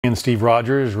And Steve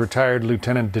Rogers, retired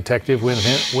lieutenant detective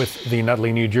with the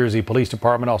Nutley, New Jersey Police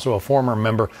Department, also a former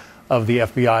member of the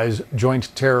FBI's Joint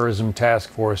Terrorism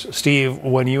Task Force. Steve,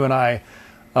 when you and I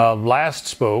last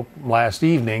spoke last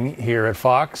evening here at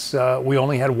Fox, we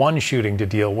only had one shooting to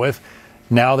deal with.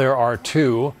 Now there are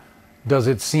two. Does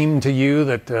it seem to you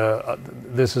that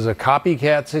this is a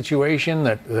copycat situation,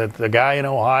 that the guy in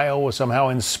Ohio was somehow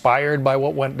inspired by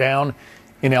what went down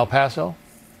in El Paso?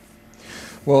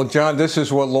 Well, John, this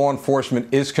is what law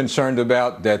enforcement is concerned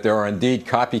about, that there are indeed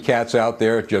copycats out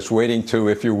there just waiting to,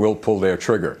 if you will, pull their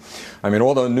trigger. I mean,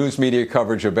 all the news media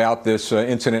coverage about this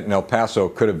incident in El Paso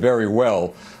could have very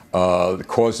well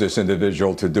caused this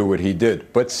individual to do what he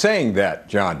did. But saying that,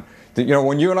 John, you know,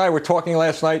 when you and I were talking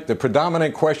last night, the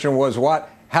predominant question was what?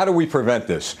 How do we prevent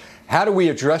this? How do we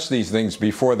address these things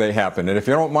before they happen? And if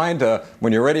you don't mind,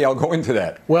 when you're ready, I'll go into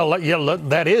that. Well, yeah,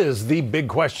 that is the big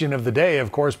question of the day.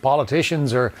 Of course,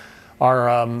 politicians are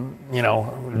you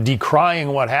know,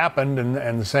 decrying what happened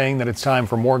and saying that it's time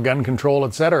for more gun control,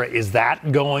 et cetera. Is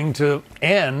that going to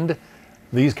end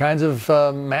these kinds of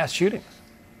mass shootings?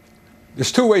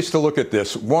 There's two ways to look at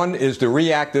this. One is the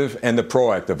reactive and the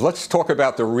proactive. Let's talk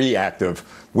about the reactive.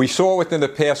 We saw within the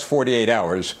past 48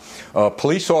 hours,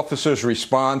 police officers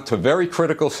respond to very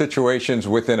critical situations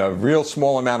within a real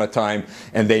small amount of time,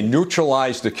 and they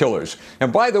neutralize the killers.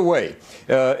 And by the way,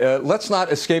 let's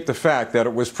not escape the fact that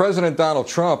it was President Donald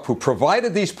Trump who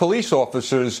provided these police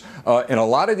officers in a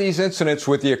lot of these incidents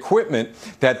with the equipment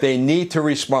that they need to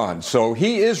respond. So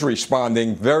he is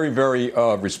responding very, very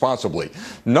responsibly.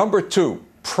 Number two,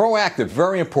 proactive,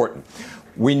 very important.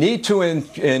 We need to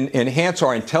enhance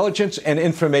our intelligence and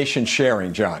information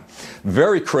sharing, John.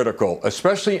 Very critical,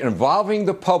 especially involving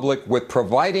the public with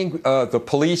providing the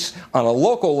police on a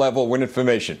local level with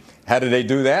information. How do they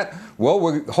do that?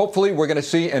 Well, hopefully we're going to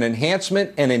see an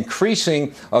enhancement and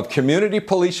increasing of community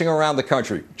policing around the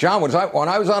country. John, when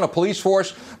I was on a police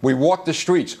force, we walked the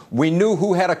streets. We knew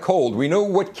who had a cold. We knew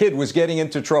what kid was getting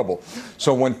into trouble.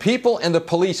 So when people and the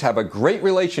police have a great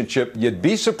relationship, you'd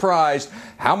be surprised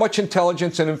how much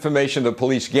intelligence and information the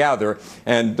police gather.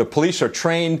 And the police are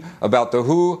trained about the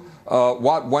who,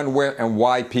 what, when, where, and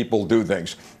why people do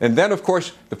things. And then, of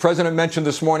course, the president mentioned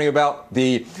this morning about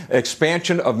the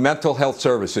expansion of mental health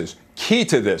services. Key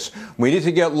to this, we need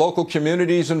to get local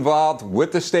communities involved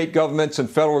with the state governments and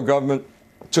federal government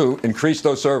to increase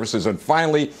those services. And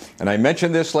finally, and I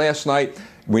mentioned this last night,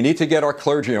 we need to get our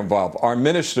clergy involved, our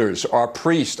ministers, our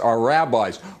priests, our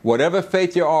rabbis, whatever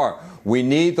faith you are. We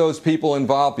need those people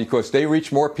involved because they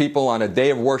reach more people on a day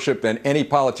of worship than any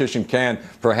politician can,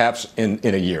 perhaps in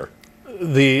a year.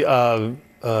 The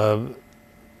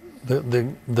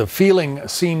feeling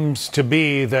seems to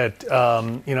be that,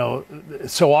 you know,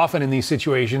 so often in these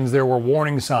situations there were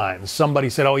warning signs. Somebody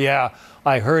said, oh, yeah,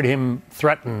 I heard him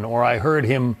threaten, or I heard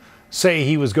him say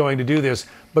he was going to do this.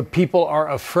 But people are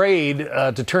afraid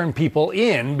to turn people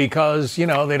in because, you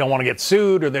know, they don't want to get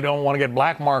sued or they don't want to get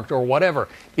blackmarked or whatever.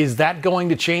 Is that going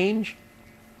to change?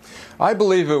 I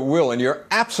believe it will, and you're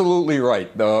absolutely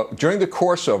right. During the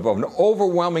course of an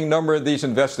overwhelming number of these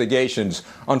investigations,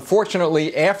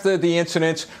 unfortunately, after the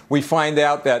incidents, we find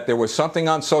out that there was something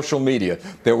on social media.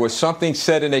 There was something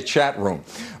said in a chat room.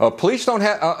 Police don't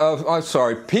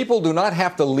have, people do not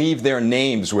have to leave their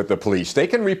names with the police. They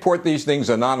can report these things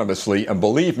anonymously, and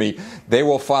believe me, they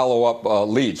will follow up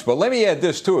leads. But let me add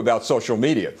this, too, about social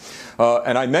media.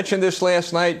 And I mentioned this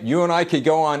last night. You and I could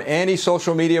go on any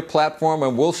social media platform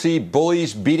and we'll see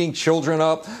bullies beating children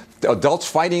up, adults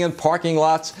fighting in parking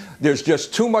lots. There's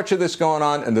just too much of this going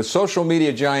on, and the social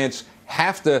media giants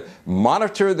have to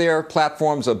monitor their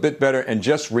platforms a bit better and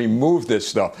just remove this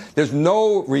stuff. There's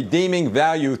no redeeming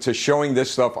value to showing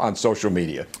this stuff on social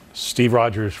media. Steve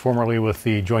Rogers, formerly with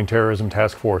the Joint Terrorism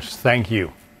Task Force, thank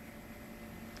you.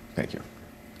 Thank you.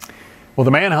 Well,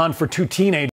 the manhunt for two teenagers